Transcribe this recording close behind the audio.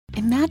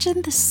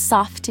Imagine the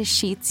softest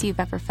sheets you've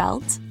ever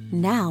felt.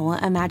 Now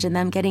imagine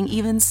them getting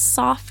even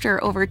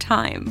softer over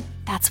time.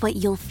 That's what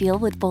you'll feel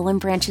with Boll &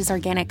 Branch's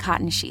organic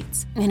cotton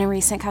sheets. In a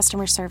recent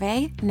customer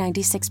survey,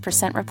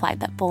 96% replied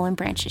that Boll &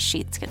 Branch's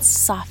sheets get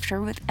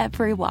softer with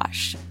every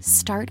wash.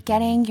 Start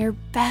getting your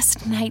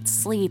best night's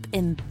sleep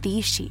in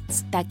these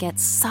sheets that get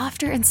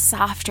softer and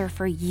softer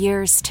for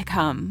years to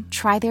come.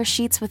 Try their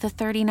sheets with a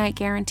 30-night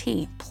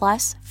guarantee,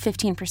 plus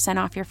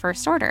 15% off your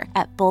first order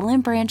at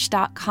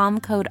bollandbranch.com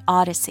code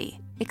Odyssey.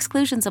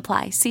 Exclusions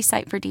apply. See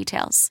site for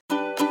details.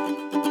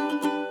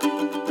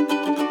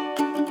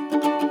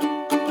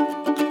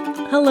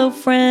 Hello,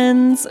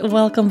 friends.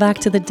 Welcome back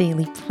to the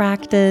Daily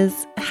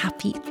Practice.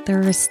 Happy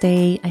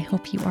Thursday. I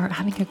hope you are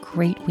having a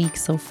great week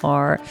so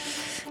far.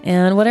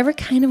 And whatever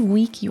kind of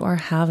week you are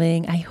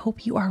having, I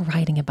hope you are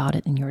writing about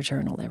it in your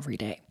journal every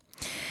day.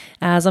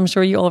 As I'm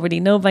sure you already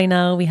know by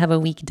now, we have a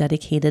week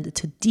dedicated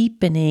to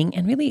deepening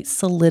and really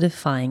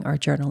solidifying our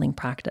journaling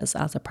practice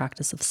as a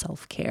practice of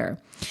self-care.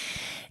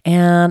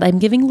 And I'm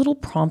giving little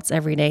prompts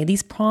every day.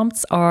 These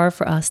prompts are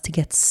for us to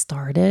get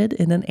started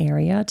in an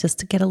area, just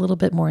to get a little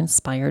bit more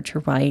inspired to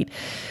write,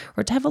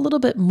 or to have a little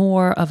bit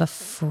more of a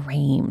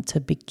frame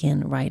to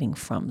begin writing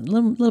from, a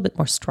little bit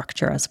more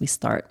structure as we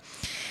start.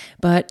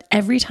 But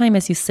every time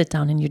as you sit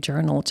down in your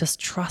journal, just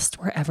trust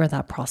wherever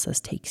that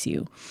process takes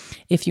you.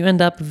 If you end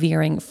up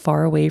veering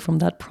far away from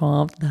that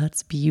prompt,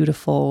 that's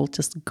beautiful.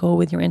 Just go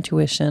with your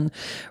intuition.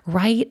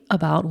 Write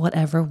about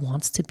whatever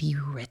wants to be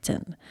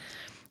written.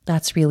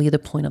 That's really the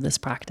point of this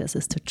practice,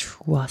 is to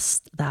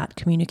trust that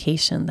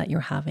communication that you're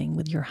having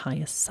with your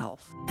highest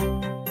self.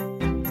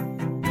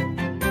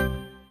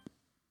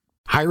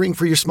 Hiring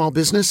for your small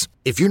business?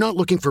 If you're not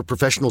looking for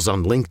professionals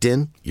on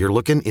LinkedIn, you're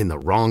looking in the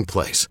wrong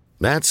place.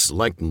 That's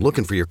like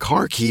looking for your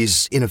car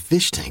keys in a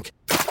fish tank.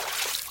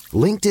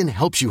 LinkedIn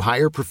helps you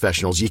hire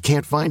professionals you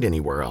can't find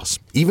anywhere else,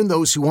 even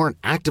those who aren't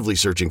actively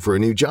searching for a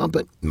new job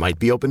but might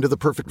be open to the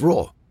perfect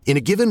role. In a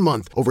given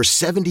month, over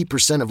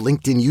 70% of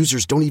LinkedIn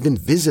users don't even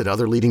visit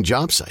other leading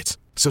job sites.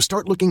 So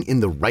start looking in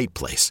the right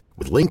place.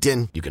 With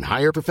LinkedIn, you can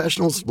hire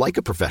professionals like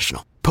a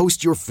professional.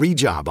 Post your free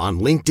job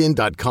on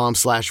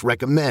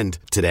linkedin.com/recommend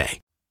today.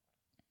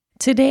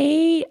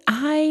 Today,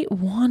 I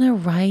want to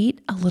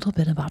write a little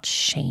bit about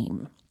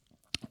shame,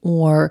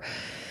 or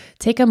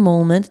take a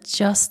moment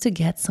just to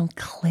get some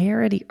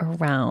clarity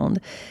around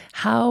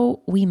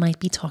how we might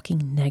be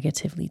talking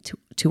negatively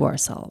to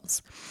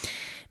ourselves.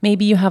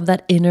 Maybe you have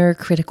that inner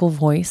critical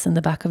voice in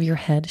the back of your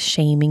head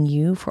shaming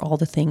you for all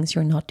the things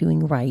you're not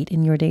doing right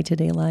in your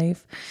day-to-day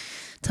life,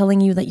 telling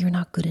you that you're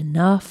not good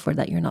enough or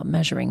that you're not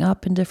measuring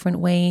up in different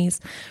ways.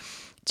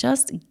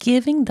 Just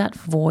giving that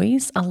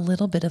voice a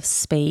little bit of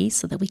space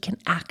so that we can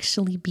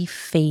actually be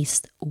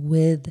faced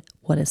with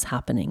what is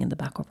happening in the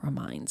back of our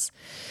minds.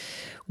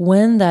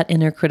 When that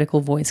inner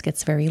critical voice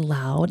gets very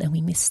loud and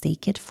we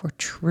mistake it for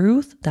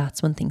truth,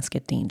 that's when things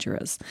get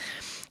dangerous.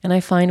 And I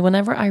find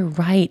whenever I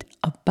write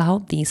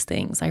about these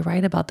things, I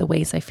write about the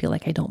ways I feel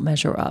like I don't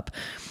measure up.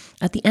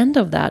 At the end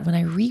of that, when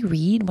I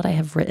reread what I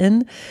have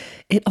written,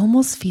 it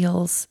almost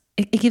feels,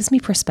 it gives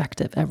me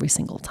perspective every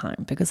single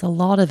time, because a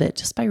lot of it,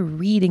 just by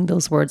reading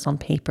those words on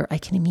paper, I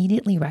can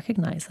immediately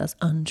recognize as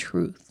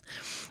untruth.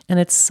 And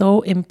it's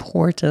so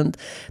important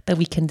that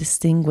we can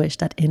distinguish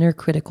that inner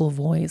critical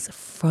voice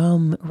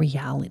from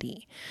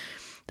reality,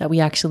 that we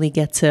actually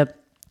get to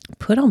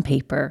put on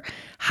paper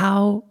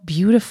how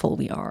beautiful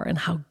we are and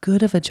how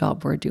good of a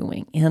job we're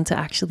doing. And to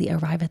actually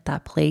arrive at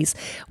that place,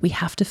 we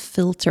have to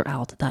filter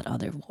out that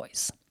other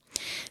voice.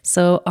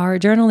 So our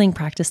journaling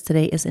practice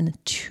today is in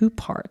 2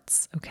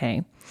 parts,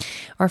 okay?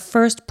 Our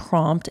first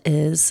prompt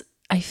is,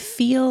 I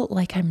feel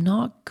like I'm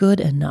not good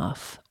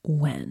enough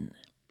when.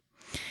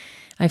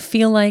 I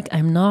feel like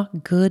I'm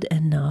not good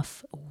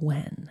enough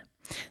when.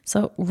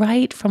 So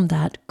right from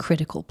that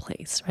critical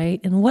place, right?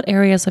 In what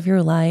areas of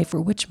your life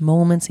or which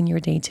moments in your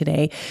day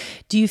today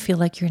do you feel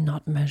like you're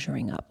not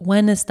measuring up?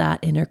 When is that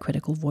inner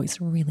critical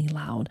voice really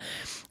loud?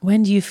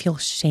 When do you feel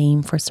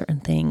shame for certain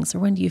things? Or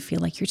when do you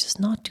feel like you're just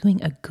not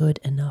doing a good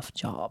enough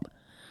job?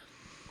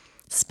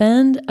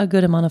 Spend a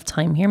good amount of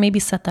time here. Maybe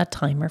set that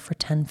timer for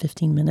 10,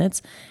 15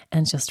 minutes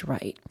and just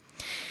write.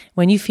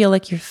 When you feel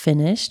like you're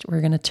finished, we're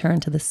going to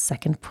turn to the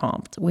second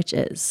prompt, which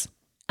is,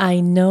 I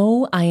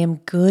know I am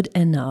good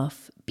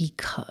enough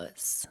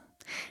because.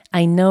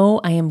 I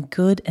know I am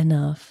good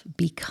enough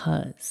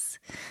because.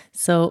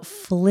 So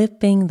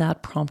flipping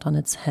that prompt on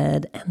its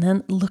head and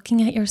then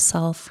looking at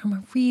yourself from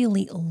a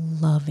really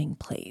loving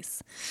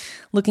place.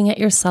 Looking at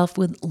yourself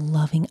with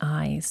loving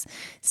eyes.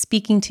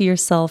 Speaking to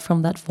yourself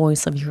from that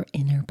voice of your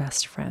inner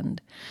best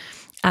friend.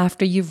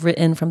 After you've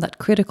written from that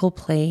critical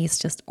place,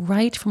 just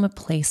write from a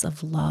place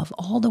of love,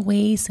 all the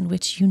ways in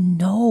which you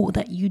know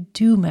that you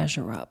do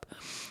measure up,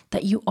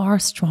 that you are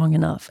strong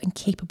enough and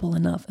capable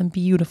enough and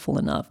beautiful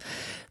enough.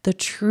 The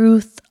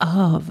truth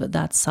of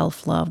that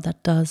self-love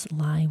that does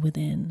lie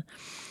within.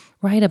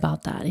 Write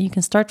about that. And you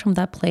can start from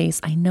that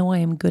place, I know I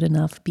am good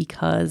enough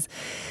because,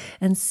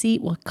 and see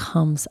what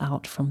comes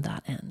out from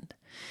that end.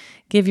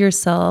 Give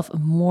yourself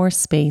more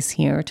space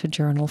here to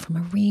journal from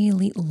a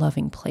really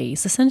loving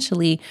place,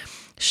 essentially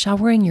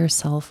showering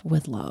yourself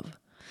with love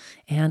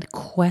and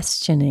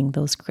questioning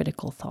those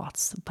critical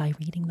thoughts by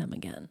reading them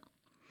again.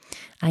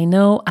 I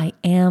know I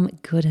am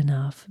good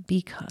enough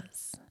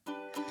because.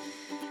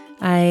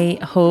 I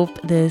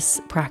hope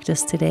this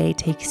practice today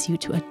takes you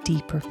to a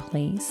deeper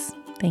place.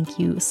 Thank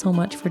you so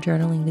much for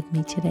journaling with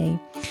me today.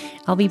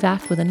 I'll be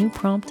back with a new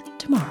prompt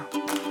tomorrow.